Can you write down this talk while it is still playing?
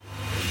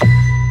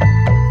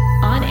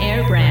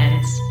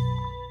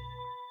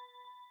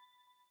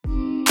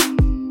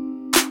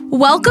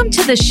Welcome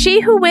to the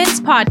She Who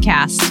Wins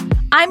podcast.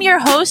 I'm your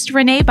host,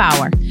 Renee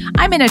Bauer.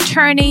 I'm an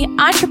attorney,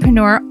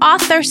 entrepreneur,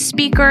 author,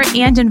 speaker,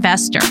 and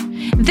investor.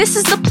 This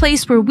is the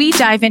place where we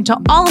dive into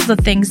all of the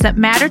things that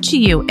matter to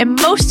you and,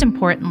 most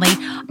importantly,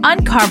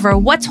 uncover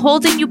what's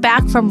holding you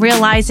back from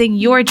realizing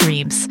your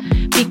dreams.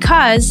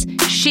 Because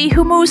she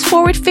who moves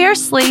forward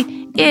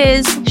fiercely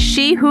is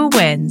she who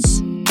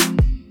wins.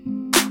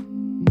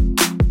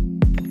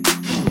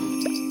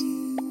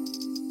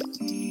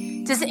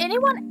 Does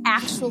anyone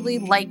actually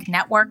like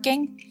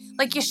networking?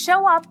 Like, you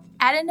show up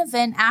at an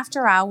event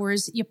after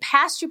hours, you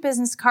pass your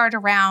business card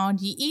around,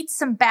 you eat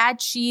some bad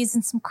cheese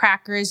and some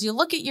crackers, you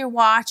look at your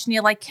watch and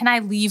you're like, can I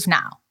leave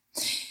now?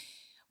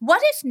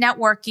 What if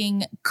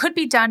networking could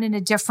be done in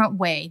a different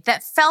way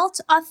that felt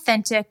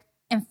authentic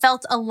and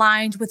felt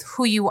aligned with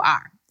who you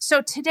are?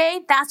 So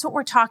today, that's what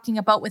we're talking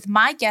about with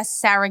my guest,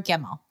 Sarah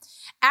Gemmell.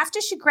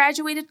 After she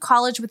graduated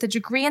college with a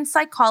degree in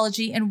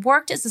psychology and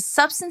worked as a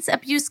substance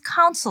abuse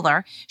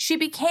counselor, she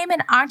became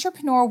an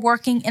entrepreneur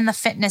working in the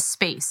fitness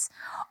space.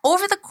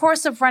 Over the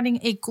course of running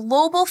a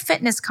global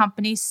fitness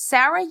company,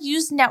 Sarah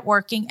used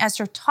networking as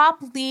her top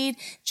lead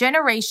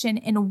generation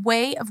and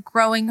way of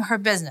growing her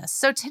business.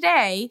 So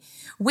today,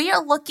 we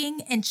are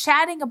looking and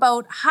chatting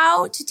about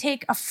how to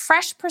take a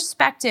fresh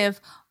perspective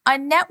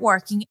on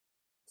networking.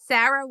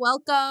 Sarah,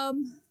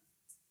 welcome.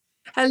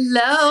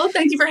 Hello.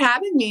 Thank you for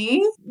having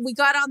me. We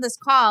got on this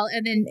call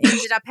and then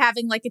ended up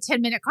having like a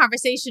 10-minute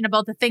conversation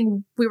about the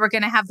thing we were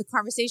going to have the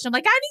conversation. I'm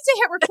like, I need to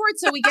hit record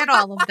so we get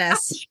all of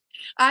this.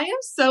 I am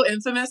so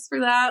infamous for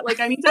that. Like,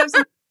 I need to have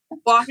some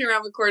walking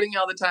around recording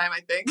all the time, I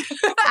think.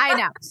 I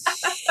know.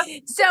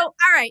 So,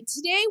 all right.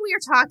 Today we're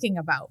talking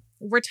about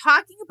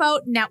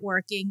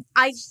networking.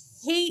 I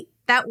hate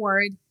that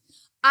word.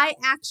 I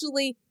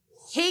actually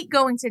hate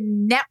going to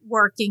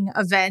networking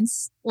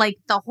events, like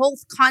the whole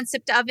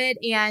concept of it.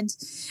 And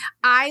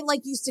I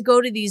used to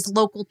go to these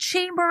local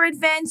chamber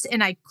events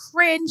and I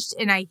cringed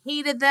and I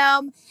hated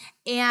them.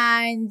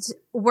 And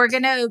we're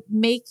going to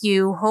make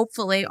you,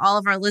 hopefully all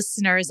of our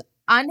listeners,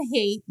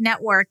 unhate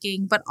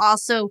networking, but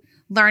also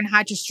learn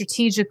how to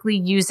strategically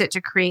use it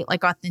to create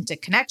like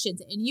authentic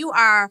connections. And you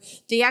are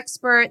the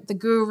expert, the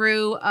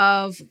guru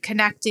of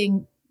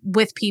connecting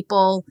with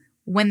people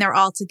when they're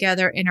all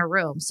together in a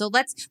room. So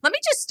let me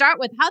just start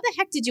with, how the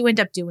heck did you end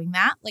up doing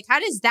that? Like, how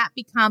does that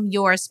become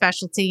your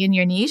specialty and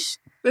your niche?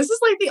 This is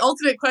like the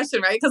ultimate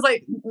question, right?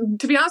 Because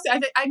to be honest,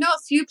 I know a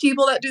few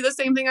people that do the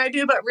same thing I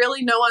do, but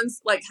really no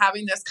one's like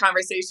having this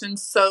conversation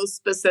so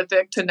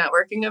specific to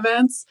networking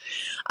events.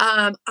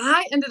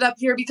 I ended up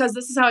here because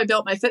this is how I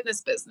built my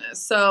fitness business.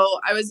 So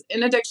I was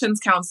in addictions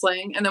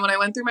counseling. And then when I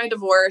went through my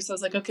divorce, I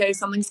was like, okay,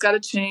 something's got to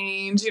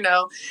change.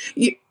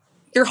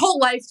 Your whole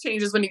life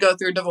changes when you go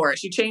through a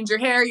divorce. You change your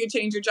hair, you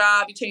change your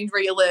job, you change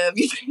where you live,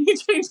 you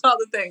change all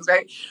the things,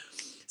 right?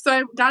 So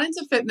I got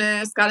into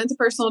fitness, got into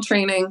personal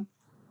training.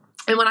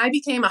 And when I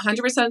became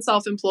 100%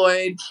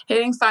 self-employed,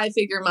 hitting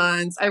 5-figure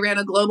months, I ran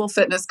a global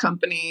fitness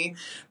company.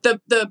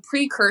 The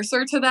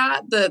precursor to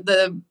that,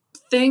 the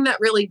thing that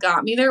really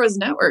got me there was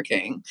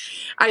networking.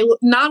 I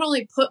not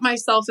only put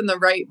myself in the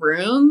right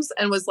rooms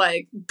and was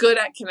like good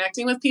at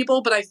connecting with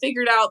people, but I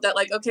figured out that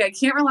like, okay, I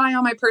can't rely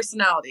on my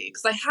personality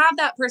because I have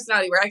that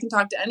personality where I can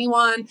talk to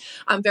anyone.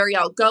 I'm very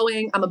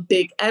outgoing. I'm a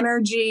big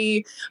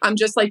energy. I'm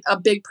just like a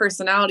big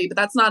personality, but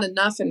that's not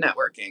enough in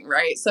networking,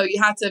 right? So you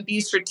have to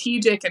be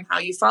strategic in how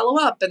you follow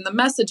up and the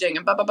messaging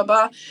and blah, blah, blah,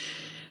 blah.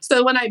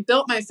 So when I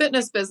built my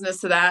fitness business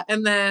to that,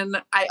 and then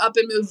I up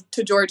and moved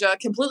to Georgia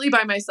completely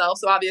by myself.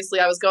 So obviously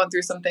I was going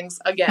through some things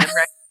again,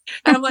 right?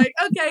 And I'm like,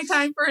 okay,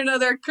 time for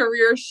another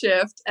career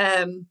shift.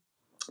 And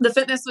the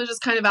fitness was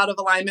just kind of out of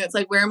alignment. It's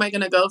like, where am I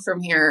going to go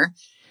from here?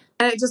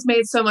 And it just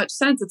made so much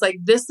sense. It's like,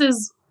 this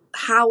is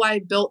how I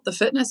built the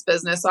fitness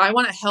business. So I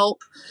want to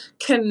help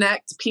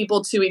connect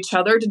people to each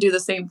other to do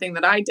the same thing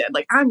that I did.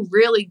 Like, I'm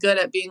really good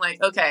at being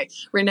like, okay,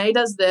 Renee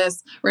does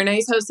this.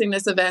 Renee's hosting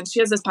this event. She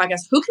has this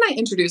podcast. Who can I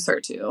introduce her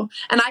to?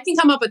 And I can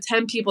come up with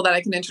 10 people that I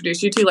can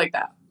introduce you to like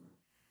that.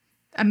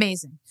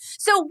 Amazing.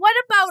 So what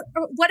about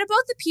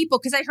the people?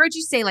 Because I heard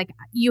you say like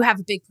you have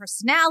a big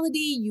personality,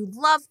 you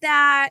love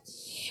that.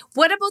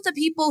 What about the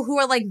people who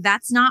are like,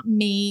 that's not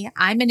me.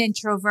 I'm an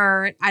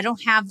introvert. I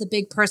don't have the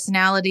big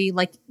personality.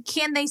 Like,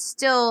 can they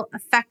still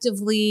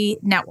effectively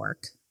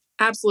network?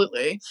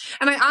 Absolutely.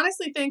 And I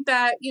honestly think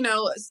that,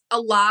 a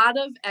lot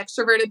of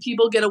extroverted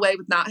people get away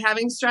with not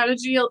having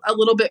strategy a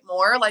little bit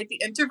more. Like,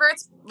 the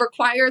introverts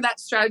require that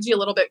strategy a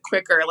little bit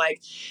quicker.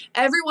 Like,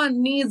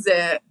 everyone needs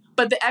it.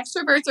 But the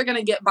extroverts are going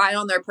to get by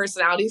on their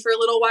personality for a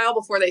little while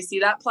before they see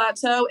that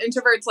plateau.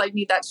 Introverts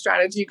need that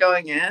strategy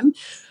going in,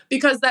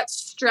 because that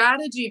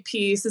strategy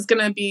piece is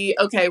going to be,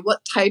 okay, what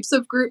types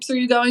of groups are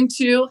you going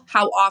to?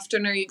 How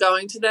often are you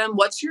going to them?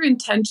 What's your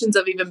intentions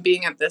of even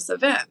being at this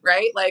event,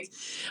 right? Like,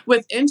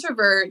 with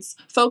introverts,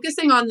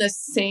 focusing on the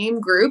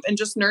same group and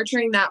just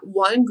nurturing that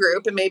one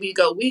group, and maybe you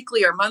go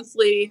weekly or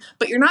monthly,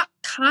 but you're not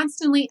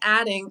constantly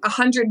adding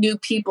 100 new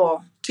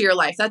people to your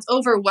life. That's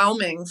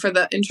overwhelming for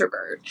the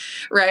introvert,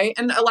 right?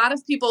 And a lot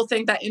of people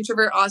think that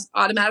introvert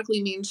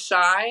automatically means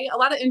shy. A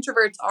lot of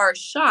introverts are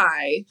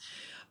shy,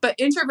 But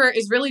introvert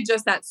is really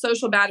just that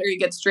social battery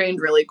gets drained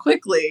really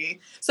quickly.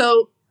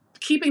 So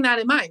keeping that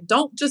in mind,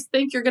 don't just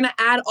think you're going to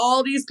add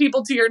all these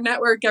people to your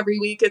network every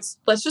week. It's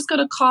let's just go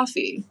to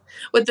coffee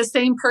with the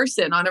same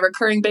person on a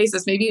recurring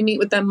basis. Maybe you meet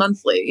with them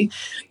monthly,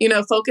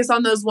 focus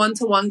on those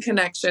one-to-one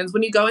connections.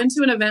 When you go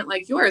into an event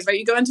like yours, right?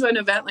 You go into an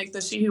event like the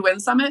She Who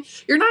Wins Summit,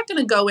 you're not going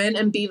to go in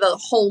and be the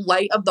whole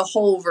light of the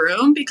whole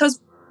room because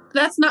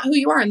that's not who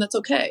you are, and that's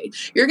okay.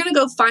 You're going to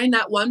go find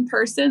that one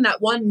person,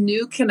 that one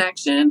new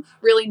connection,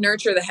 really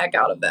nurture the heck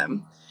out of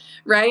them.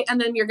 Right. And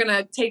then you're going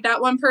to take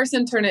that one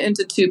person, turn it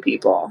into two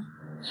people.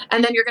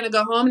 And then you're going to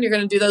go home and you're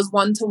going to do those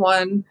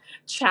one-to-one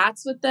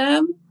chats with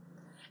them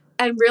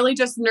and really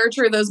just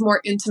nurture those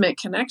more intimate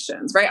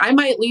connections. Right. I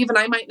might leave and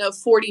I might know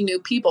 40 new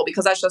people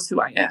because that's just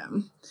who I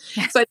am.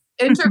 So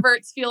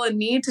introverts feel a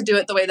need to do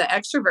it the way that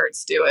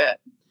extroverts do it.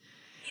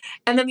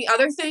 And then the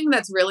other thing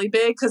that's really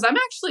big, because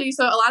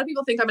so a lot of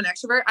people think I'm an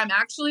extrovert. I'm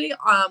actually,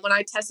 when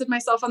I tested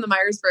myself on the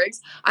Myers-Briggs,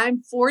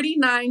 I'm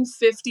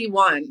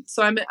 49-51.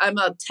 So I'm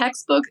a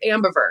textbook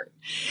ambivert.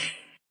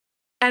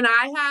 And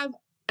I have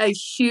a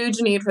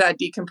huge need for that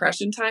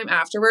decompression time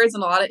afterwards.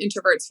 And a lot of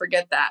introverts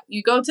forget that.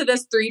 You go to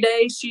this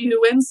 3-day She Who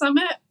Wins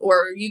Summit,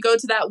 or you go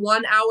to that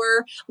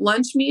 1-hour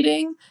lunch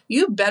meeting,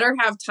 you better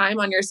have time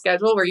on your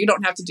schedule where you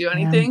don't have to do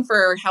anything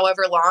for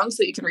however long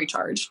so you can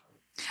recharge.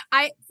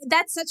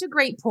 That's such a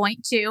great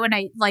point too.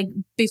 And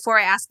before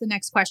I ask the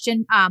next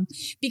question,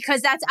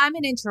 because I'm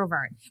an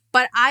introvert,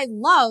 but I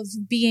love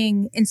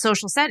being in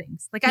social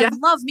settings. I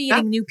love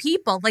meeting new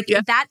people.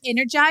 That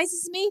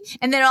energizes me.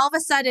 And then all of a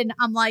sudden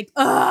I'm like,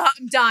 oh,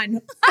 I'm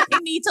done. I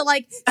need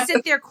to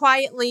sit there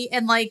quietly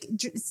and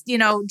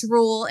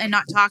drool and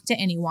not talk to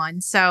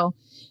anyone. So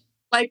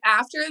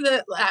after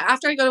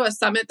I go to a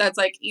summit that's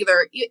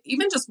either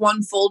even just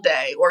one full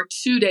day or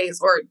 2 days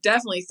or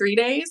definitely 3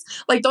 days,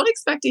 don't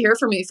expect to hear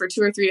from me for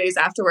 2 or 3 days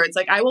afterwards.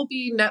 I will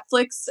be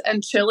Netflix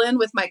and chilling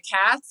with my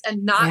cats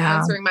and not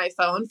answering my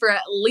phone for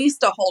at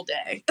least a whole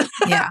day.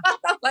 Yeah.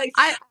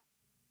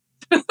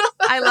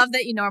 I love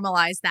that you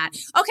normalize that.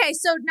 Okay,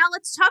 so now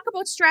let's talk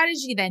about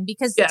strategy then,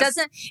 because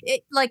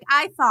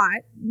I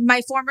thought,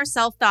 my former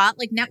self thought,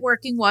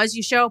 networking was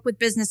you show up with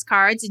business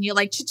cards and you're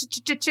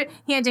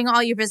handing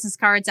all your business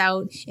cards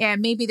out,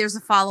 and maybe there's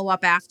a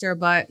follow-up after,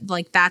 but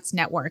that's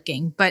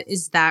networking. But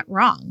is that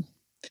wrong?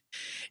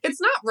 It's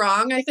not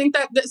wrong. I think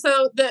that,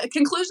 so the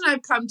conclusion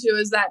I've come to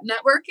is that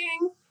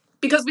networking,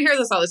 because we hear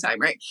this all the time,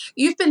 right?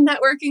 You've been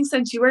networking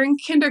since you were in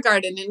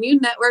kindergarten and you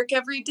network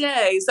every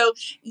day. So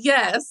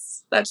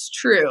yes, that's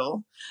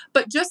true.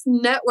 But just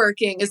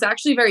networking is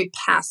actually very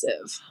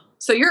passive.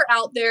 So you're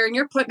out there and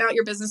you're putting out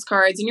your business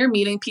cards and you're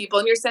meeting people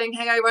and you're saying,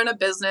 hey, I run a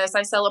business,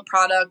 I sell a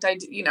product, I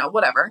do,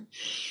 whatever.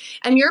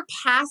 And you're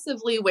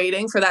passively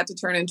waiting for that to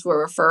turn into a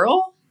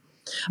referral.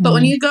 But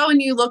when you go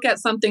and you look at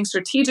something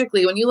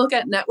strategically, when you look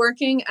at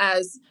networking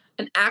as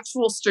an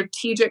actual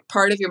strategic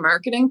part of your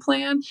marketing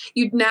plan,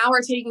 you now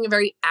are taking a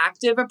very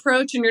active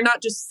approach, and you're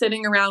not just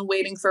sitting around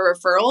waiting for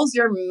referrals.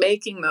 You're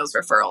making those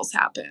referrals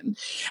happen.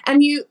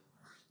 And you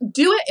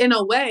do it in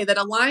a way that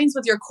aligns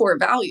with your core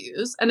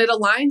values and it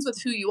aligns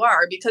with who you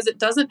are, because it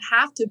doesn't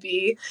have to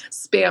be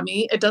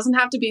spammy. It doesn't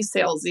have to be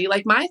salesy.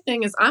 My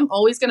thing is, I'm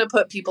always going to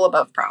put people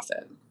above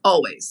profit.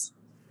 Always.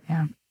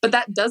 Yeah. But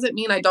that doesn't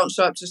mean I don't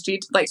show up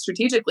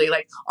strategically.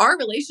 Our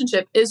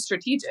relationship is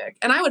strategic,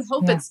 and I would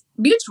hope it's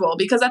mutual,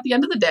 because at the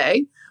end of the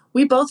day,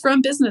 we both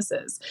run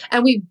businesses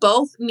and we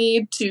both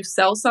need to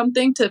sell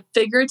something to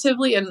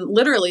figuratively and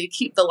literally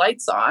keep the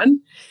lights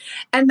on.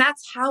 And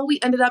that's how we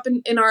ended up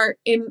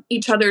in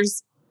each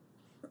other's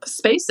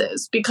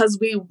spaces, because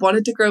we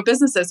wanted to grow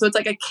businesses. So it's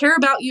I care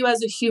about you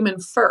as a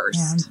human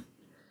first,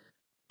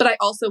 but I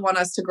also want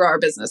us to grow our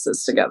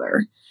businesses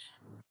together.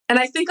 And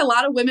I think a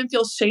lot of women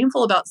feel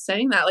shameful about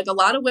saying that. A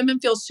lot of women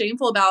feel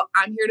shameful about,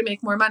 I'm here to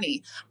make more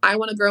money. I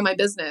want to grow my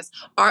business.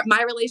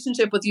 My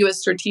relationship with you is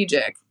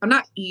strategic. I'm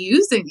not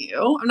using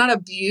you. I'm not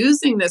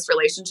abusing this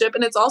relationship.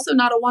 And it's also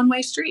not a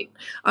one-way street.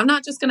 I'm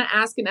not just going to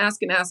ask and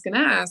ask and ask and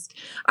ask.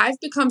 I've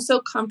become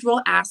so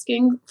comfortable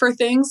asking for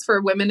things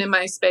for women in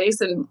my space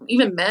and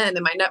even men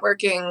in my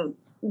networking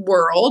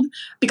world,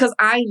 because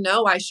I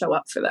know I show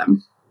up for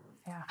them.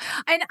 Yeah.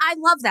 And I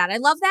love that. I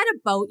love that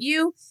about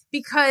you,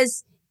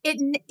 because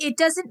it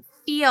doesn't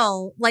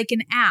feel like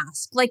an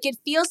ask. It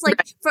feels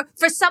like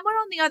for someone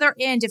on the other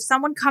end, if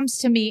someone comes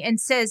to me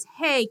and says,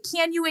 hey,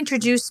 can you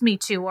introduce me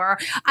to,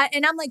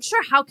 and I'm like,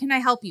 sure, how can I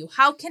help you?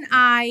 How can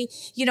I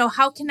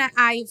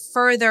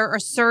further or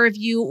serve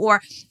you?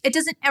 Or it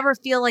doesn't ever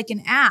feel like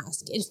an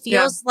ask. It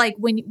feels like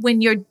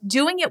when you're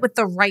doing it with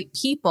the right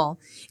people,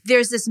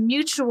 there's this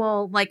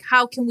mutual,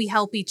 how can we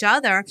help each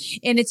other?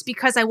 And it's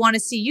because I want to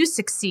see you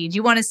succeed.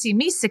 You want to see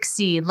me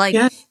succeed.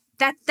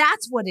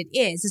 That's what it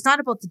is. It's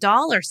not about the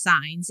dollar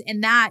signs,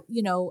 and that,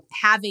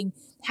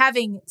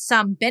 having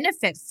some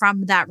benefit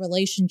from that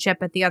relationship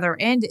at the other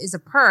end is a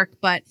perk,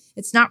 but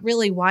it's not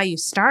really why you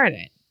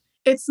started.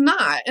 It's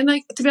not. And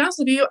to be honest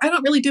with you, I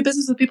don't really do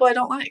business with people I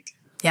don't like.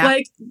 Yeah.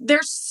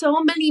 There's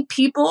so many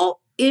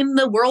people in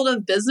the world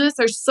of business,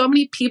 there's so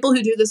many people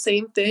who do the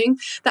same thing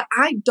that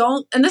I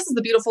don't. And this is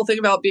the beautiful thing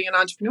about being an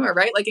entrepreneur,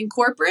 right? Like in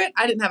corporate,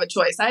 I didn't have a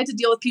choice. I had to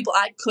deal with people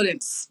I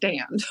couldn't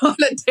stand on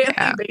a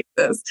daily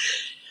basis.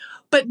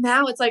 But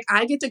now it's like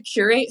I get to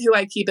curate who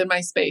I keep in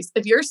my space.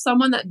 If you're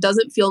someone that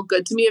doesn't feel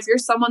good to me, if you're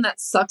someone that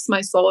sucks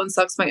my soul and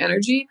sucks my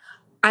energy,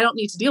 I don't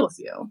need to deal with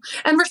you.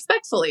 And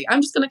respectfully,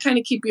 I'm just going to kind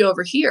of keep you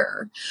over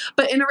here.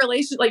 But in a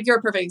relationship, like you're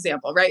a perfect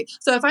example, right?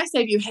 So if I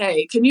say to you,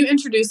 hey, can you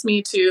introduce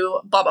me to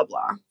blah, blah,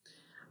 blah?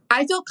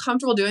 I feel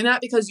comfortable doing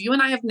that because you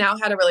and I have now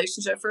had a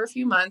relationship for a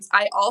few months.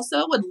 I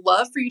also would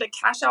love for you to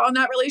cash out on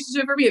that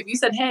relationship for me. If you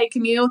said, hey,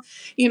 can you,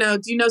 do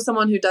you know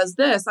someone who does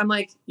this? I'm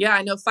like, yeah,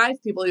 I know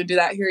 5 people who do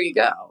that. Here you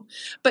go.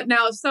 But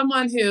now if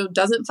someone who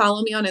doesn't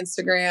follow me on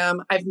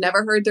Instagram, I've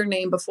never heard their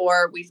name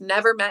before, we've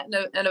never met in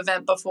an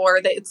event before,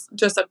 it's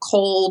just a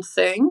cold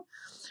thing.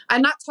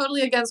 I'm not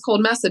totally against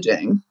cold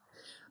messaging.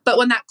 But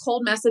when that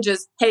cold message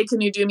is, hey,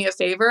 can you do me a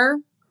favor?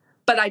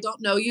 But I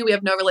don't know you. We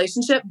have no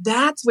relationship.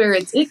 That's where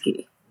it's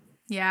icky.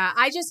 Yeah,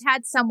 I just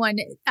had someone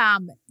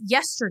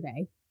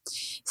yesterday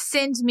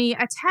send me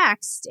a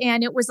text,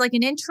 and it was like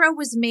an intro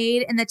was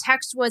made, and the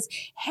text was,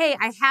 hey,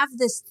 I have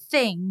this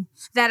thing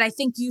that I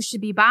think you should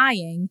be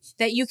buying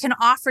that you can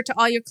offer to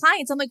all your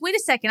clients. I'm like, wait a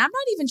second, I'm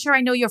not even sure I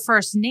know your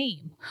first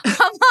name.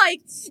 I'm like,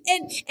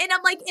 and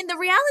I'm like, and the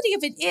reality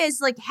of it is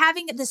like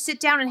having the sit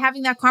down and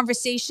having that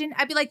conversation,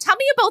 I'd be like, tell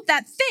me about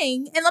that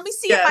thing and let me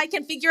see if I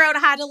can figure out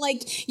how to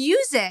like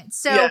use it.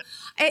 So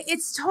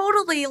it's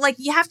totally like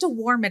you have to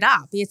warm it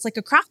up. It's like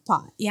a crock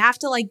pot. You have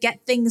to like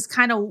get things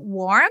kind of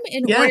warm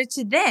in order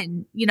to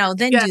then do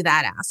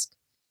that ask.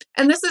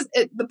 And this is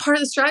the part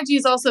of the strategy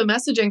is also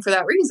messaging for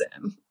that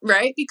reason,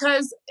 right?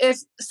 Because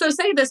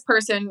say this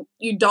person,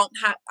 you don't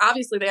have,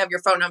 obviously they have your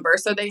phone number.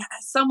 So they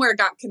somewhere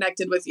got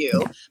connected with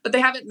you, but they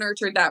haven't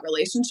nurtured that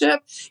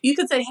relationship. You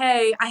could say,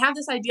 hey, I have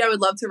this idea I would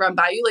love to run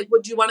by you. Like,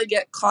 would you want to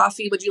get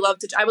coffee?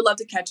 I would love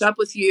to catch up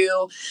with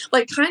you.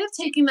 Like kind of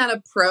taking that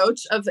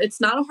approach of it's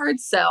not a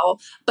hard sell,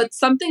 but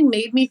something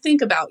made me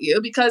think about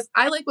you because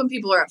I like when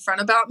people are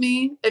upfront about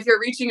me. If you're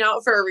reaching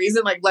out for a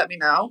reason, like let me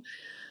know.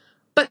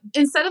 But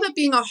instead of it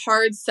being a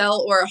hard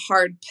sell or a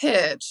hard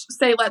pitch,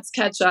 say, let's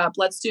catch up,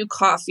 let's do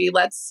coffee,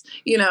 let's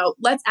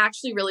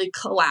actually really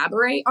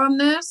collaborate on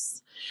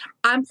this.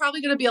 I'm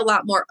probably going to be a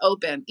lot more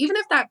open. Even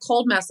if that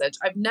cold message,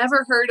 I've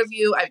never heard of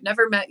you, I've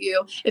never met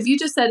you. If you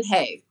just said,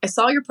 hey, I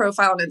saw your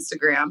profile on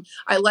Instagram,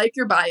 I like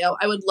your bio,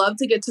 I would love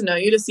to get to know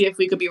you to see if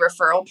we could be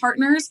referral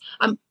partners.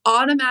 I'm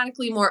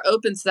automatically more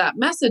open to that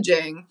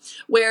messaging,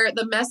 where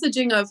the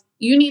messaging of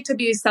you need to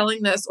be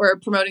selling this or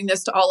promoting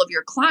this to all of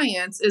your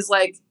clients is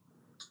like,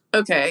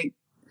 okay,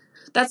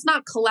 that's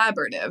not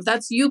collaborative.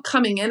 That's you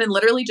coming in and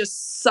literally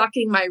just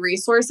sucking my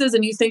resources.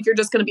 And you think you're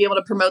just going to be able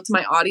to promote to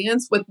my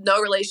audience with no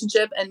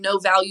relationship and no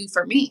value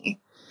for me.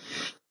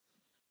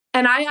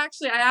 And I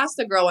asked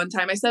a girl one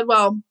time, I said,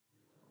 well,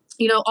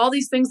 all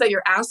these things that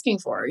you're asking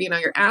for,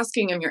 you're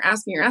asking and you're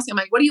asking. I'm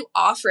like, what are you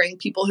offering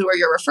people who are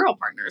your referral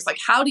partners? Like,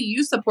 how do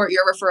you support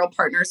your referral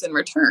partners in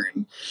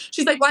return?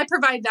 She's like, well, I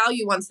provide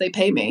value once they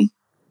pay me.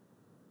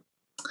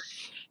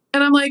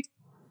 And I'm like,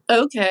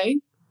 okay.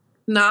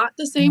 Not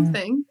the same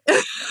thing.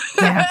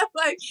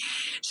 Like,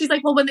 she's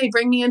like, well, when they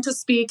bring me in to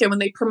speak and when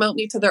they promote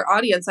me to their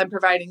audience, I'm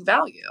providing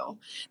value.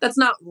 That's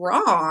not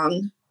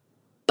wrong,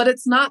 but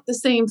it's not the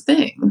same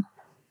thing.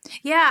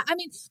 Yeah. I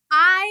mean,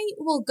 I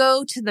will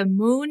go to the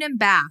moon and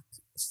back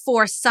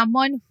for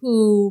someone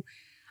who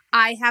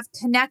I have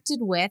connected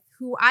with,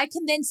 who I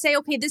can then say,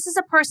 okay, this is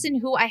a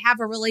person who I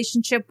have a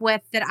relationship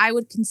with that I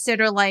would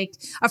consider like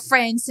a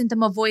friend, send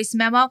them a voice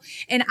memo,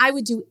 and I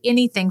would do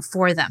anything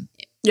for them.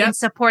 In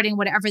supporting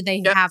whatever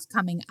they have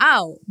coming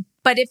out.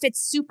 But if it's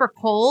super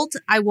cold,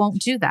 I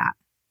won't do that.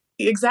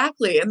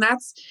 Exactly. And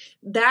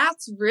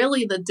that's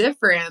really the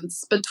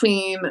difference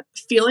between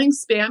feeling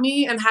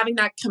spammy and having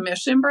that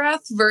commission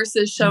breath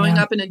versus showing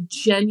up in a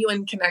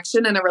genuine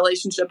connection and a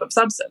relationship of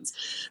substance.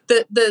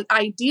 The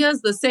idea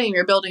is the same.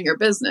 You're building your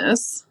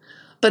business,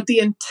 but the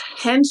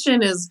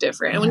intention is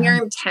different. And when your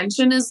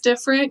intention is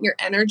different, your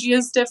energy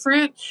is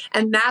different.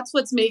 And that's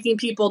what's making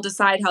people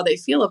decide how they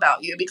feel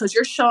about you, because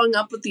you're showing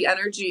up with the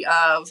energy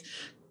of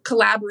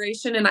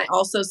collaboration and I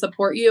also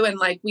support you. And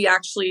like, we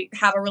actually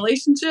have a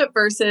relationship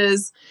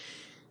versus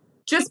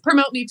just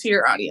promote me to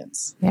your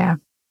audience. Yeah.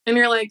 And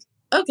you're like,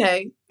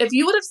 okay, if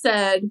you would have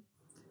said,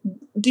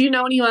 do you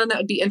know anyone that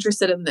would be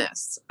interested in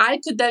this?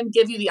 I could then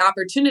give you the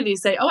opportunity to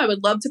say, oh, I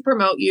would love to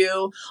promote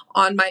you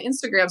on my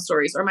Instagram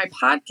stories or my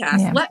podcast.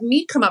 Yeah. Let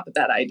me come up with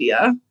that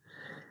idea.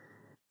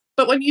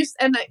 But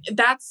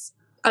that's,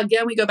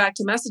 again, we go back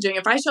to messaging.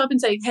 If I show up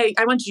and say, hey,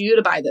 I want you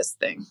to buy this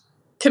thing,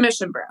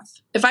 commission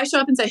breath. If I show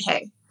up and say,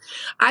 hey,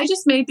 I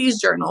just made these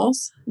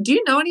journals. Do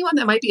you know anyone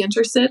that might be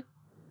interested?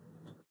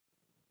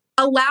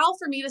 Allow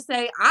for me to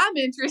say, I'm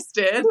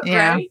interested,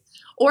 right?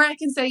 Or I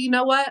can say, you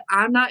know what,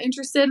 I'm not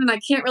interested and I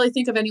can't really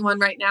think of anyone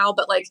right now,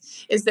 but like,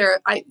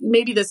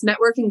 maybe this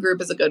networking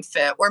group is a good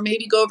fit, or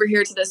maybe go over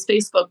here to this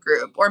Facebook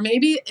group, or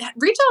maybe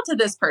reach out to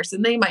this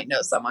person. They might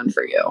know someone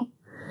for you.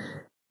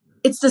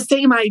 it's the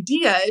same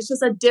idea. It's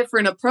just a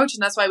different approach.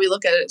 And that's why we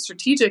look at it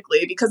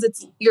strategically, because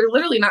you're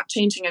literally not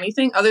changing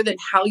anything other than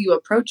how you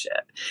approach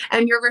it.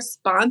 And your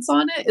response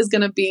on it is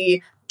going to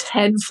be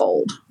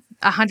tenfold.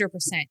 100%.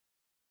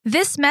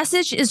 This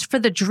message is for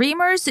the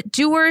dreamers,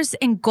 doers,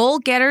 and goal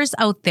getters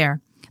out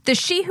there. The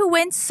She Who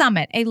Wins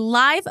Summit, a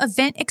live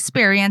event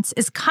experience,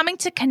 is coming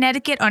to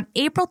Connecticut on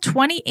April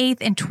 28th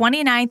and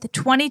 29th,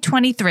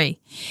 2023.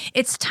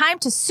 It's time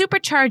to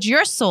supercharge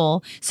your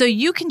soul so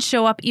you can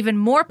show up even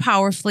more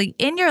powerfully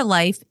in your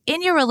life,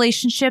 in your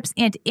relationships,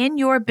 and in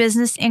your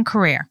business and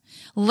career.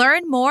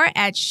 Learn more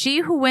at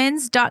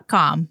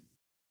shewhowins.com.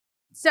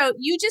 So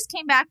you just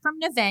came back from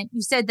an event.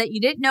 You said that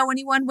you didn't know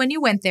anyone when you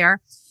went there.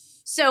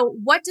 So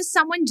what does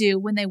someone do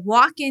when they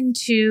walk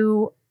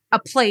into a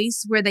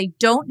place where they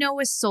don't know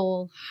a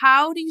soul?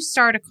 How do you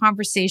start a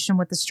conversation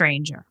with a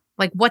stranger?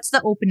 Like, what's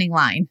the opening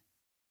line?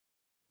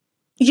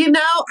 You know,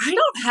 I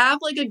don't have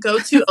like a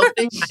go-to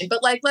opening line,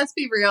 but like, let's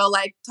be real,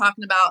 like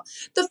talking about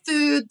the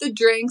food, the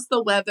drinks,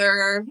 the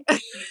weather.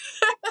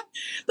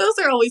 Those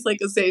are always like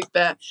a safe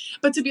bet.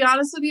 But to be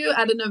honest with you,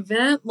 at an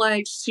event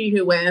like She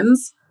Who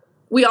Wins,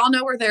 we all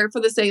know we're there for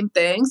the same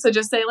thing. So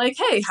just say like,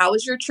 hey, how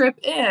was your trip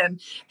in?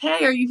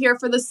 Hey, are you here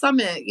for the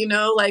summit? You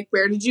know, like,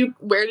 where did you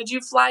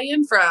fly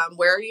in from?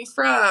 Where are you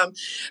from?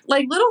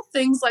 Like little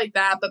things like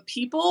that. But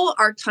people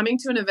are coming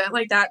to an event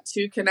like that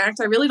to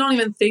connect. I really don't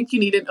even think you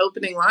need an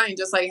opening line.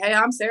 Just like, hey,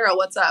 I'm Sarah.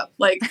 What's up?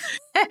 Like,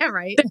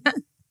 right.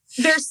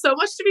 There's so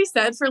much to be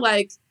said for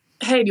like,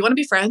 hey, do you want to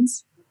be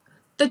friends?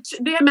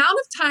 The amount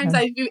of times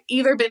I've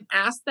either been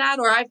asked that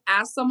or I've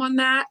asked someone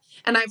that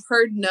and I've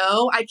heard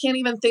no, I can't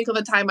even think of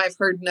a time I've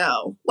heard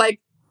no.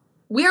 Like,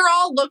 we're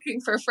all looking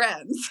for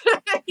friends,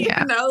 you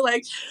know,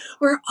 like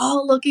we're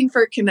all looking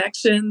for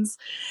connections.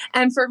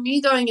 And for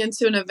me going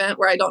into an event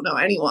where I don't know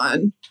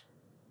anyone,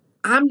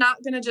 I'm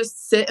not going to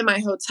just sit in my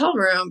hotel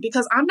room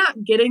because I'm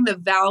not getting the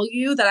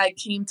value that I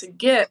came to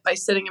get by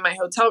sitting in my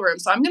hotel room.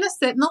 So I'm going to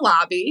sit in the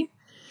lobby.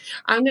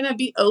 I'm going to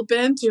be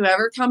open to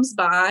whoever comes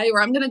by, or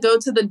I'm going to go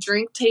to the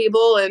drink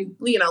table and,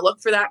 you know,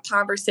 look for that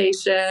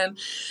conversation.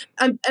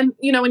 And,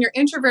 you know, when you're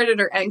introverted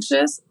or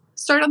anxious,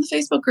 start on the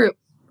Facebook group.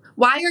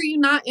 Why are you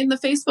not in the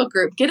Facebook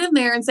group? Get in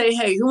there and say,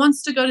 hey, who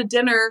wants to go to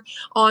dinner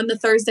on the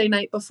Thursday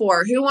night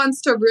before? Who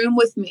wants to room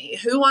with me?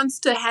 Who wants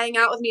to hang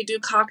out with me, do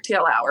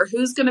cocktail hour?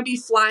 Who's going to be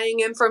flying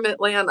in from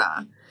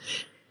Atlanta?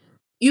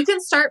 You can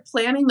start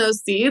planting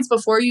those seeds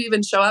before you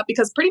even show up,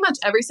 because pretty much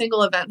every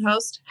single event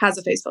host has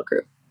a Facebook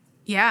group.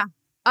 Yeah.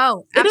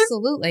 Oh,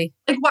 absolutely.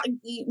 Like what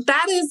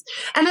that is.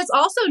 And it's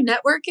also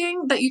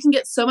networking that you can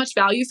get so much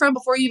value from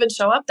before you even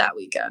show up that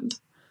weekend.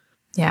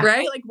 Yeah.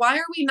 Right? Like, why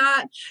are we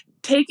not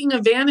taking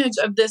advantage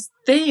of this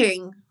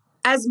thing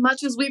as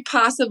much as we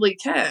possibly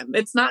can?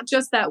 It's not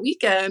just that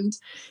weekend.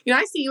 You know,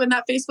 I see you in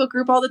that Facebook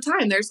group all the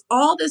time. There's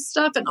all this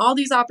stuff and all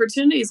these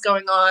opportunities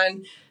going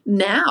on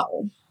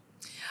now.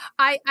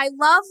 I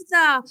love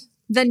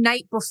the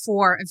night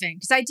before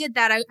event, because I did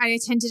that. I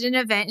attended an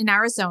event in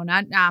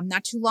Arizona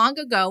not too long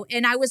ago,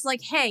 and I was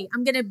like, hey,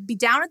 I'm going to be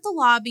down at the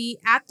lobby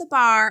at the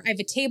bar. I have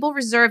a table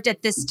reserved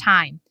at this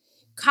time.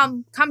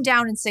 Come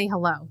down and say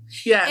hello.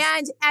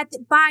 Yes. And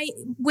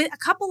with a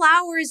couple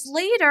hours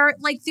later,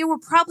 like there were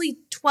probably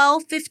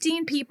 12,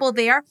 15 people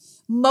there.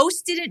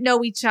 Most didn't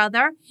know each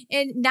other.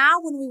 And now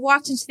when we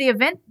walked into the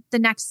event the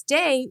next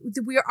day,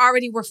 we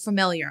already were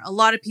familiar. A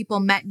lot of people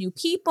met new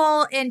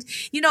people. And,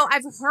 you know,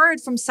 I've heard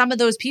from some of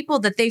those people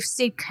that they've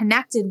stayed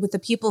connected with the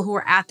people who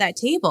were at that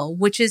table,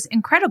 which is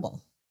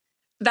incredible.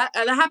 That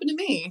happened to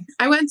me.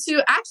 Actually,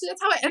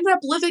 that's how I ended up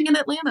living in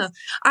Atlanta.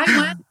 I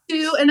went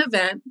to an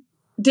event,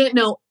 didn't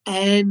know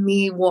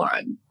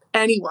anyone.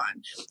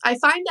 I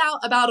find out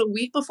about a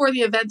week before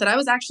the event that I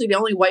was actually the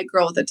only white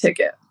girl with a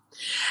ticket.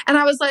 And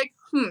I was like,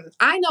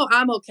 I know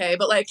I'm okay,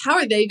 but like, how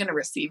are they going to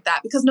receive that?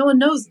 Because no one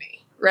knows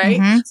me. Right.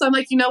 Mm-hmm. So I'm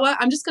like, you know what?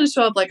 I'm just going to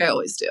show up like I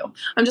always do.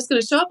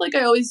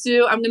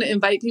 I'm going to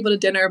invite people to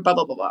dinner, blah,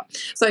 blah, blah, blah.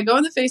 So I go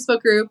in the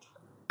Facebook group.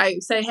 I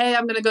say, hey,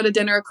 I'm going to go to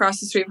dinner across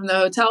the street from the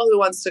hotel. Who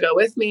wants to go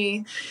with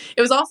me?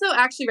 It was also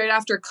actually right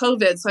after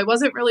COVID. So I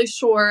wasn't really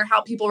sure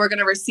how people were going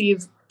to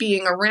receive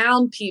being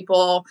around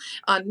people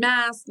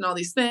unmasked and all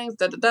these things,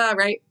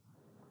 right?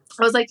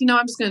 I was like, you know,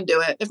 I'm just going to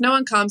do it. If no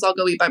one comes, I'll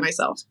go eat by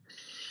myself.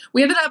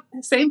 We ended up,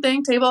 same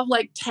thing, table of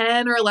like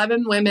 10 or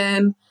 11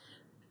 women.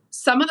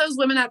 Some of those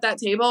women at that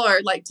table are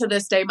like to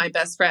this day my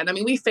best friend. I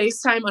mean, we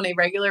FaceTime on a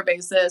regular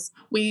basis.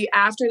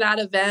 After that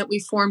event, we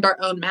formed our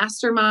own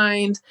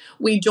mastermind.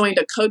 We joined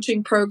a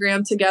coaching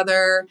program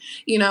together.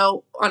 You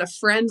know, on a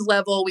friend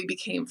level, we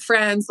became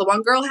friends. The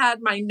one girl had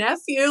my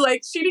nephew.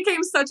 Like, she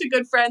became such a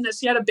good friend that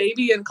she had a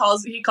baby and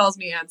he calls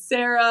me Aunt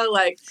Sarah.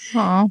 Like,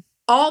 aww.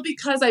 All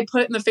because I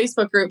put in the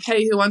Facebook group,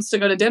 hey, who wants to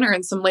go to dinner?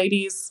 And some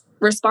ladies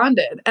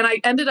responded. And I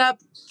ended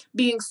up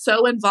being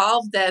so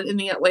involved then in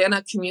the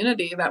Atlanta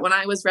community that when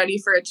I was ready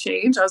for a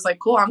change, I was like,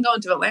 cool, I'm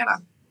going to Atlanta.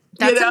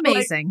 That's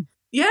amazing.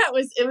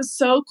 Like, it was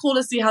so cool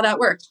to see how that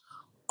worked.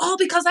 All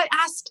because I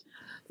asked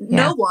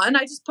no one.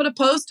 I just put a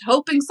post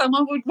hoping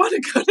someone would want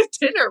to go to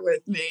dinner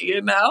with me,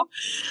 you know?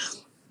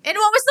 And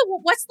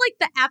what's like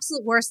the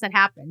absolute worst that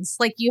happens?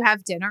 Like you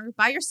have dinner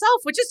by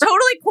yourself, which is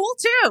totally cool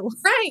too.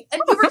 Right.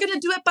 And you were going to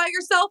do it by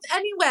yourself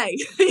anyway.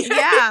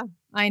 Yeah,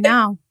 I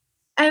know.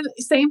 And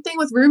same thing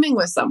with rooming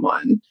with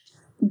someone.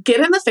 Get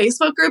in the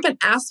Facebook group and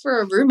ask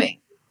for a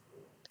roommate.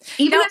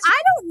 I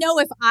don't know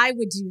if I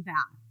would do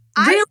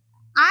that. Really?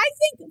 I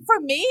think for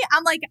me,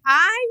 I'm like,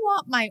 I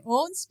want my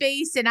own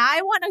space and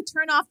I want to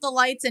turn off the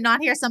lights and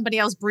not hear somebody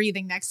else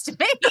breathing next to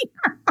me.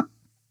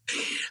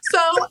 So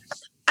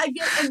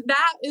and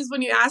that is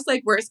when you ask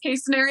like worst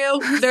case scenario,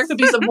 there could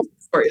be some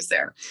stories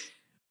there.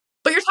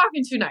 But you're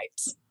talking 2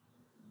 nights,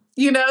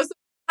 so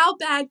how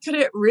bad could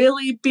it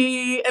really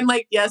be? And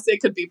like, yes,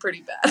 it could be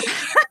pretty bad.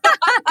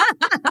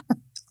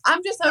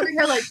 I'm just over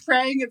here like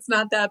praying it's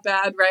not that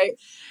bad, right?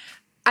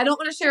 I don't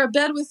want to share a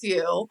bed with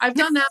you. I've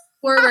done that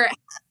before where it's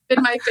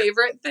been my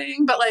favorite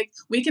thing, but like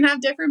we can have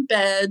different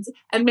beds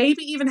and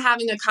maybe even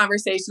having a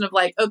conversation of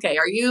like, okay,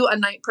 are you a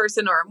night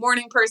person or a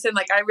morning person?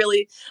 Like I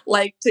really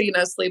like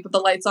to, sleep with the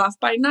lights off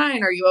by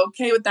 9. Are you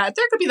okay with that?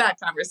 There could be that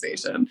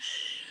conversation.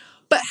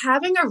 But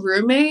having a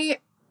roommate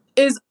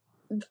is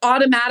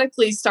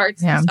automatically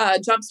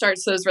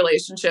jumpstarts those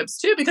relationships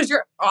too, because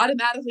you're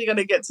automatically going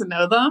to get to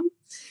know them.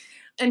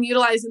 And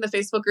utilizing the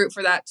Facebook group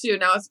for that too.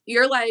 Now, if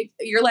you're like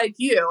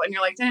you and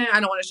you're like, I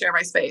don't want to share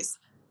my space.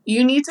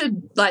 You need to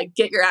like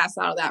get your ass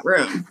out of that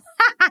room.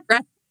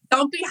 Right?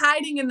 Don't be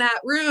hiding in that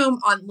room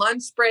on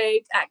lunch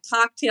break, at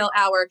cocktail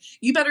hour.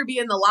 You better be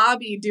in the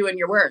lobby doing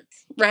your work,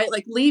 right?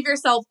 Like leave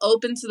yourself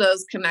open to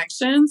those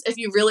connections. If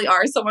you really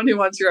are someone who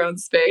wants your own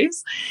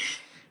space,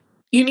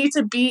 you need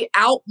to be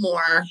out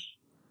more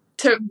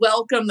to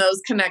welcome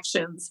those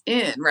connections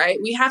in, right?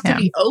 We have to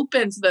be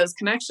open to those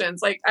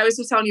connections. Like I was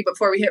just telling you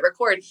before we hit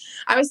record,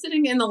 I was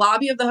sitting in the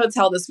lobby of the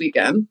hotel this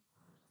weekend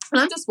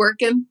and I'm just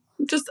working,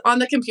 just on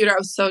the computer. I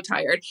was so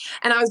tired.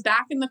 And I was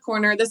back in the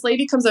corner. This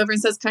lady comes over and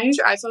says, can I use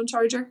your iPhone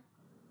charger?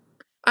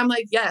 I'm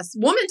like, yes,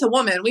 woman to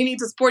woman. We need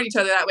to support each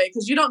other that way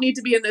because you don't need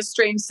to be in this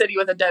strange city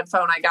with a dead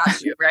phone. I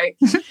got you, right?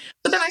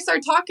 But then I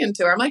start talking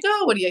to her. I'm like,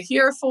 oh, what are you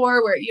here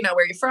for? Where are you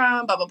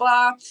from? Blah, blah,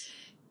 blah.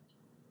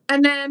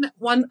 And then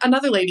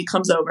another lady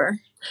comes over.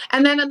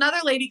 And then another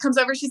lady comes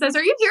over. She says,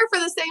 are you here for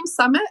the same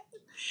summit?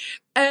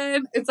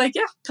 And it's like,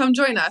 yeah, come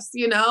join us.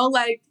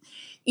 Like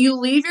you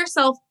leave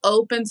yourself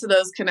open to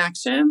those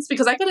connections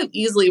because I could have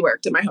easily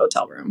worked in my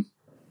hotel room.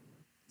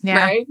 Yeah.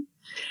 Right.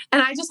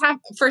 And I just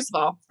first of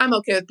all, I'm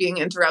okay with being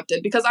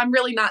interrupted because I'm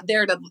really not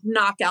there to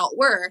knock out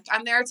work.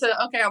 I'm there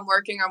to, okay, I'm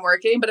working.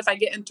 But if I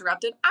get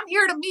interrupted, I'm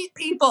here to meet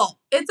people.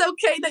 It's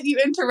okay that you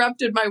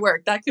interrupted my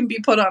work. That can be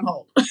put on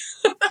hold.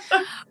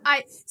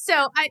 I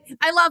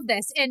love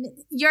this. And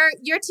you're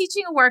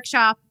teaching a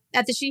workshop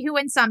at the She Who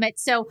Wins Summit.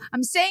 So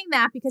I'm saying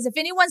that because if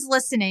anyone's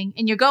listening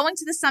and you're going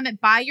to the summit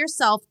by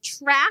yourself,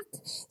 track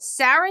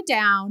Sarah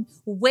down,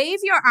 wave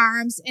your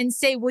arms and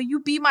say, will you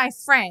be my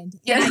friend?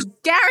 And I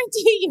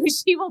guarantee you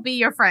she will be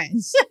your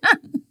friend.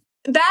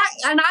 And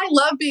I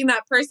love being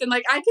that person.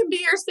 Like I can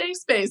be your safe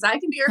space. I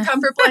can be your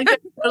comfort blanket.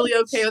 I'm totally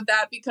okay with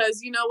that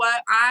because you know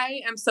what?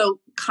 I am so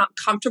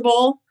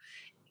comfortable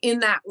in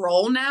that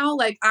role now.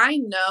 Like I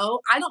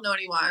don't know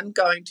anyone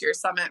going to your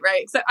summit,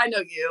 right? Except I know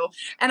you.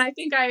 And I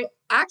think I've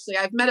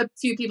met a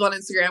few people on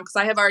Instagram because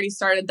I have already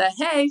started the,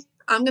 hey,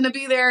 I'm going to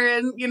be there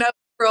in,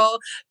 April.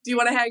 Do you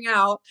want to hang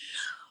out?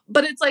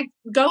 But it's like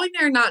going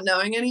there not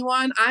knowing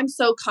anyone. I'm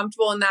so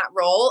comfortable in that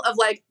role of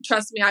like,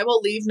 trust me, I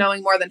will leave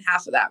knowing more than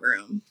half of that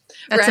room.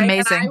 That's right?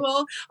 amazing. And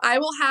I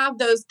will have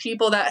those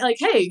people that like,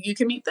 hey, you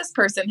can meet this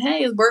person.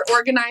 Hey, we're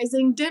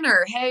organizing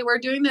dinner. Hey, we're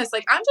doing this.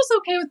 Like, I'm just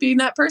okay with being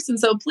that person.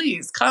 So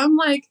please come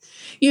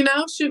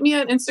shoot me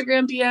an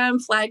Instagram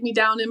DM, flag me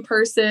down in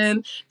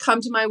person,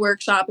 come to my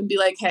workshop and be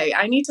like, hey,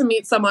 I need to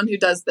meet someone who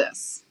does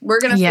this. We're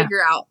going to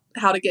figure out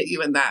how to get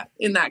you in that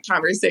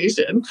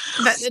conversation.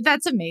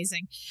 That's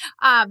amazing.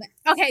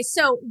 Okay.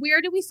 So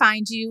where do we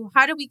find you?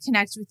 How do we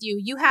connect with you?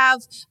 You have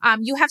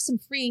some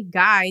free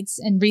guides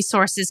and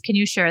resources. Can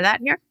you share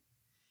that here?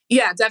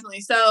 Yeah,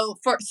 definitely. So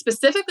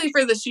specifically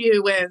for the She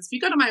Who Wins, if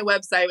you go to my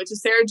website, which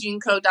is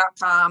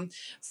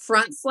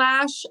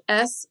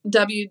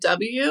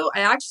sarahjeanco.com/SWW, I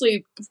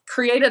actually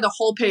created a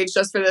whole page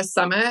just for this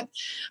summit.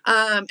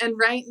 And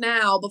right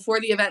now, before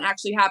the event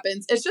actually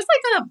happens, it's just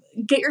like a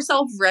get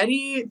yourself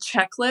ready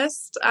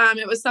checklist.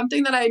 It was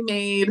something that I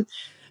made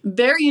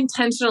very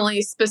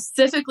intentionally,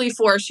 specifically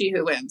for She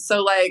Who Wins.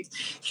 So like,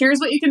 here's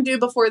what you can do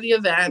before the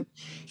event.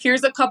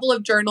 Here's a couple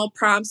of journal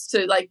prompts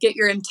to like get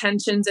your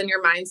intentions and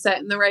your mindset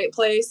in the right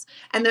place.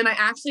 And then I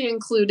actually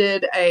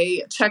included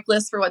a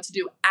checklist for what to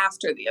do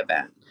after the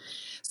event.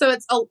 So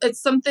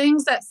it's some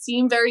things that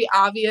seem very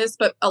obvious,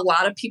 but a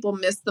lot of people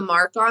miss the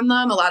mark on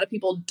them. A lot of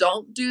people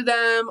don't do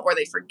them or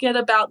they forget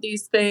about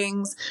these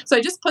things. So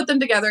I just put them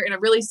together in a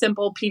really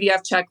simple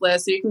PDF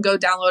checklist. So you can go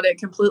download it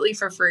completely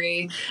for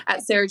free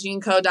at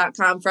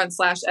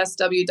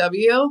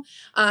sarahjeanco.com/SWW.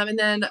 And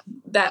then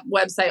that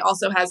website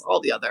also has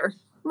all the other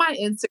my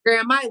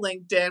Instagram, my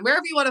LinkedIn,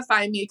 wherever you want to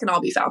find me, it can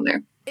all be found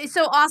there.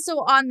 So also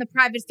on the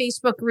private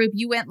Facebook group,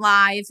 you went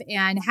live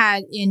and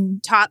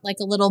taught like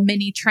a little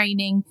mini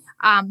training.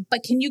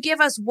 But can you give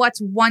us what's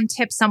one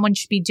tip someone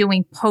should be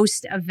doing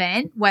post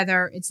event,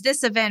 whether it's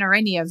this event or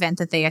any event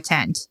that they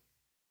attend?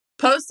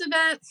 Post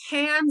event,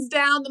 hands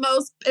down, the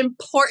most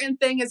important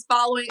thing is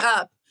following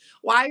up.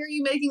 Why are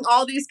you making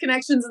all these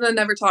connections and then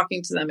never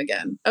talking to them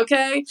again?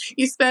 Okay.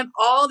 You spent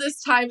all this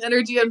time,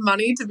 energy, and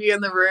money to be in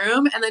the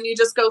room, and then you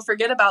just go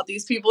forget about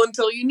these people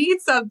until you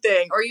need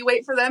something, or you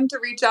wait for them to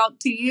reach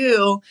out to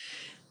you.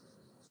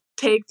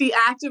 Take the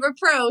active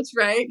approach,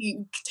 right?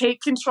 You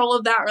take control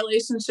of that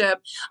relationship.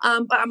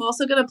 But I'm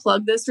also going to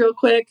plug this real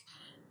quick.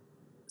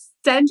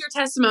 Send your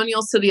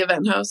testimonials to the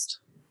event host.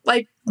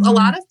 Like a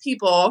lot of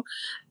people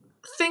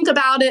think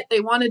about it. They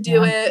want to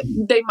do it.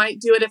 They might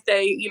do it if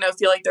they,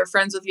 feel like they're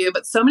friends with you.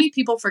 But so many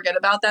people forget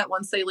about that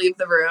once they leave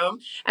the room.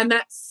 And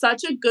that's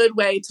such a good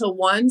way to,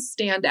 one,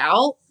 stand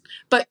out,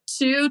 but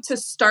two, to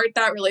start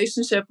that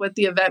relationship with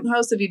the event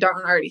host if you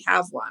don't already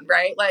have one,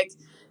 right? Like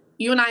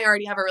you and I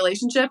already have a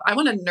relationship. I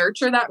want to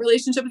nurture that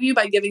relationship with you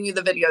by giving you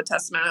the video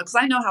testimonial because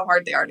I know how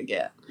hard they are to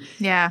get.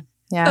 Yeah.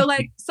 So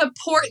like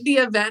support the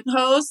event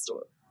host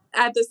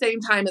at the same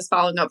time as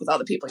following up with all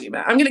the people you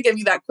met. I'm going to give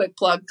you that quick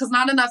plug because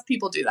not enough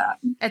people do that.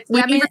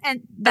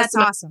 And that's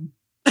awesome.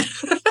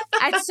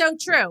 It's so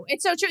true.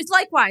 It's so true. It's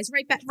likewise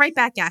right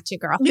back at you,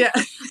 girl. Yeah.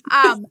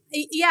 I'm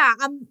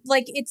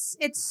like, it's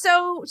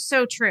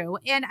so true.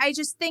 And I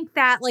just think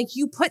that like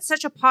you put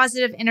such a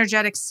positive,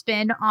 energetic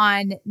spin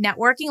on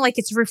networking. Like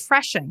it's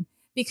refreshing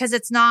because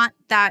it's not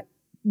that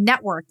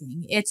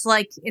networking. It's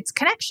like, it's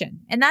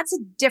connection. And that's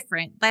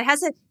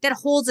that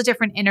holds a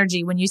different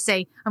energy when you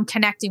say I'm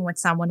connecting with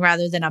someone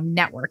rather than I'm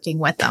networking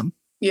with them.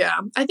 Yeah.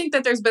 I think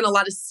that there's been a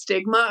lot of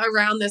stigma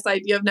around this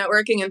idea of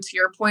networking. And to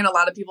your point, a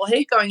lot of people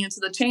hate going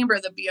into the chamber,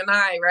 the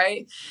BNI,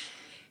 right?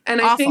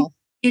 And I think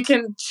you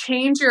can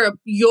change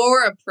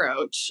your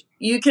approach.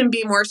 You can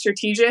be more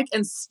strategic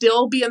and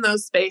still be in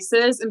those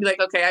spaces and be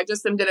like, okay, I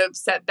just am going to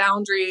set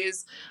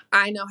boundaries.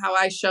 I know how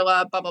I show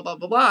up, blah, blah, blah,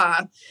 blah, blah.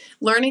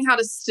 Learning how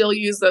to still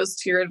use those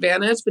to your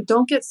advantage, but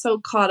don't get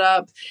so caught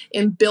up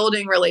in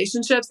building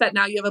relationships that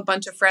now you have a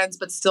bunch of friends,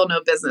 but still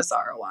no business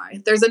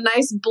ROI. There's a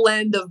nice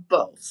blend of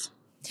both.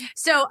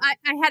 So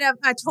I had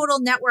a total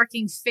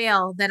networking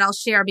fail that I'll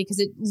share because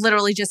it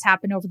literally just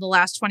happened over the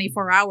last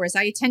 24 hours.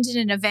 I attended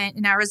an event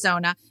in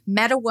Arizona,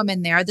 met a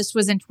woman there. This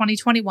was in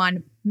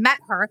 2021, met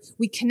her.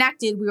 We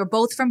connected. We were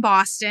both from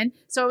Boston.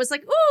 So I was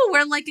like, ooh,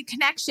 we're like a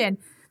connection.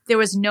 There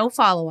was no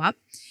follow-up.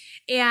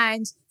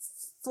 And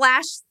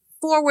flash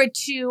forward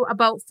to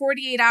about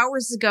 48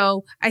 hours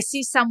ago, I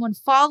see someone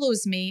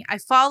follows me. I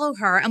follow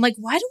her. I'm like,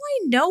 why do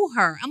I know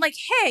her? I'm like,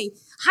 hey,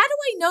 how do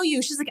I know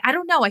you? She's like, I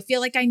don't know. I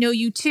feel like I know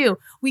you too.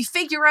 We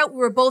figure out we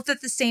were both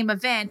at the same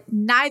event.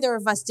 Neither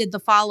of us did the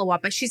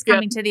follow-up, but she's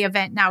coming to the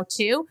event now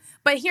too.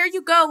 But here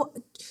you go.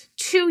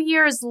 2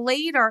 years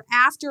later,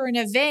 after an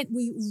event,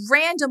 we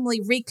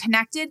randomly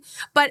reconnected.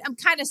 But I'm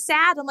kind of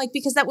sad. I'm like,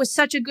 because that was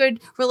such a good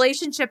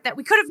relationship that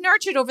we could have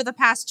nurtured over the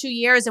past 2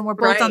 years, and we're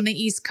both on the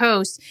East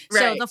Coast.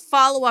 So the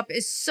follow-up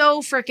is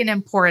so freaking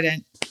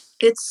important.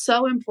 It's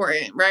so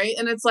important, right?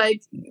 And it's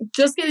like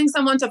just getting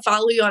someone to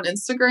follow you on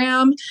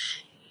Instagram.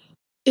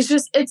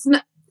 It's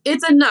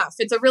enough.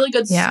 It's a really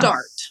good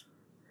start.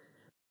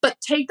 But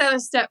take that a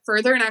step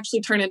further and actually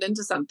turn it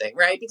into something,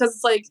 right? Because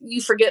it's like you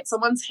forget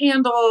someone's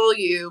handle.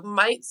 You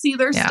might see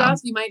their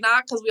stuff. You might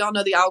not, because we all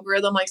know the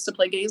algorithm likes to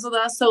play games with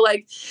us. So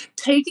like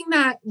taking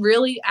that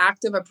really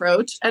active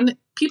approach, and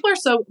people are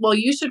so, well,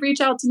 you should reach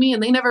out to me,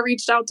 and they never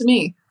reached out to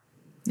me.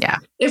 Yeah.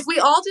 If we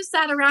all just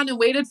sat around and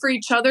waited for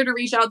each other to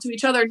reach out to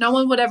each other, no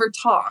one would ever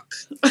talk.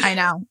 I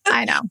know.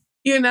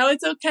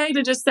 It's okay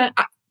to just say,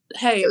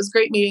 hey, it was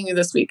great meeting you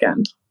this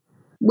weekend.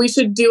 We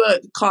should do a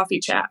coffee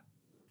chat.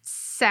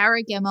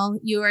 Sarah Gemmell,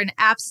 you are an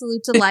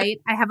absolute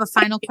delight. I have a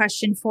final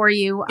question for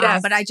you,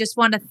 but I just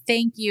want to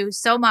thank you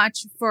so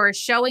much for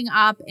showing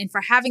up and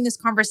for having this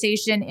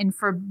conversation and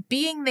for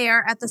being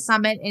there at the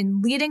summit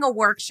and leading a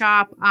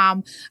workshop.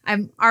 I'm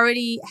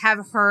already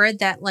have heard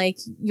that like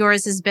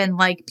yours has been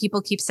like,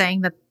 people keep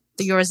saying that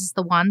yours is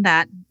the one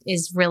that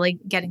is really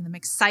getting them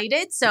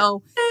excited.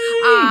 So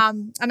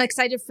I'm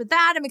excited for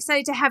that. I'm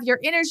excited to have your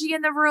energy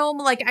in the room.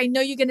 Like, I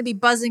know you're going to be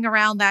buzzing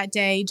around that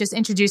day, just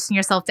introducing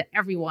yourself to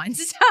everyone.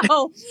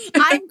 So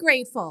I'm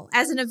grateful.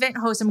 As an event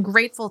host, I'm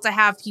grateful to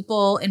have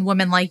people and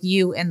women like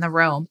you in the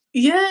room.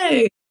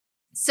 Yay.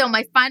 So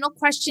my final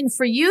question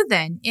for you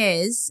then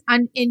is,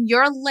 in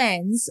your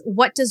lens,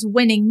 what does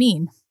winning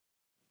mean?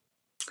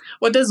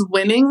 What does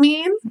winning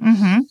mean?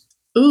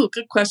 Mm-hmm. Ooh,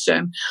 good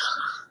question.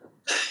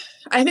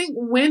 I think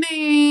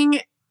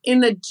winning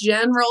in the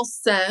general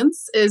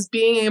sense is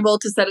being able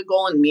to set a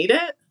goal and meet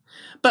it,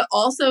 but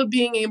also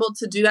being able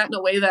to do that in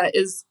a way that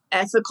is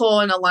ethical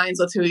and aligns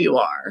with who you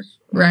are,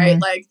 right?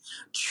 Mm-hmm. Like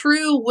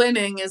true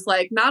winning is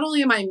like, not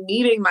only am I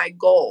meeting my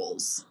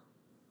goals,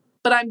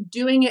 but I'm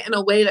doing it in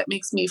a way that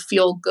makes me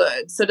feel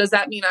good. So does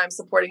that mean I'm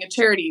supporting a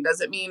charity? Does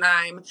it mean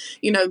I'm,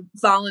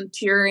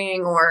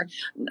 volunteering or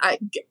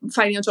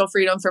financial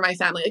freedom for my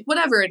family? Like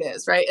whatever it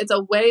is, right? It's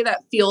a way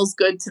that feels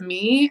good to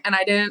me. And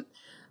I didn't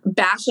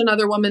bash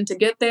another woman to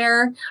get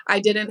there. I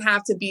didn't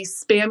have to be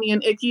spammy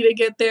and icky to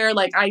get there.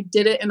 Like I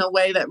did it in a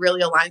way that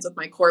really aligns with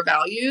my core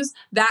values.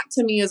 That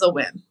to me is a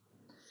win.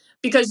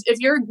 Because if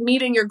you're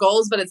meeting your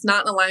goals, but it's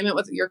not in alignment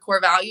with your core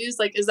values,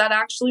 like, is that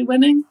actually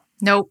winning?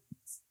 Nope.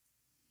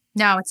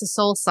 No, it's a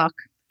soul suck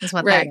is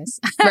what right. that is.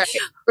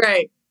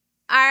 Right.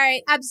 All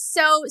right. I'm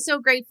so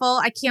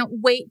grateful. I can't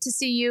wait to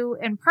see you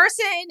in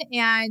person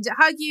and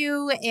hug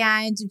you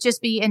and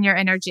just be in your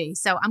energy.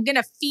 So I'm going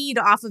to feed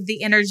off of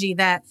the energy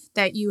that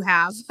you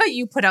have,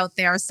 you put out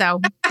there.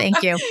 So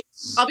thank you.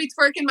 I'll be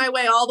twerking my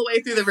way all the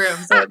way through the room.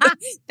 So.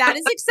 That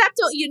is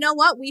acceptable. You know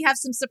what? We have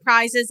some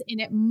surprises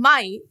and it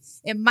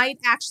might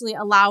actually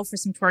allow for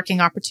some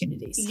twerking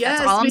opportunities. Yes,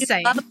 that's all I'm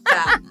saying. Love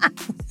that.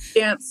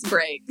 Dance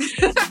break.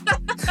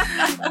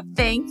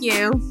 Thank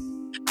you.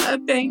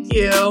 Thank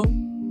you.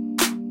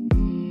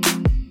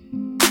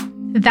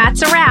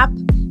 That's a wrap.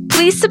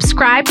 Please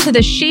subscribe to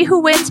the She Who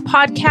Wins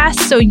podcast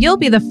so you'll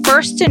be the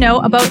first to know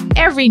about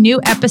every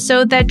new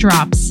episode that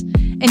drops.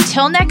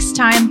 Until next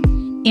time,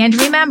 and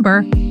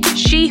remember,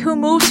 she who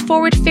moves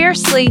forward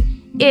fiercely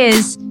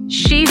is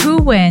she who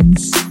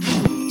wins.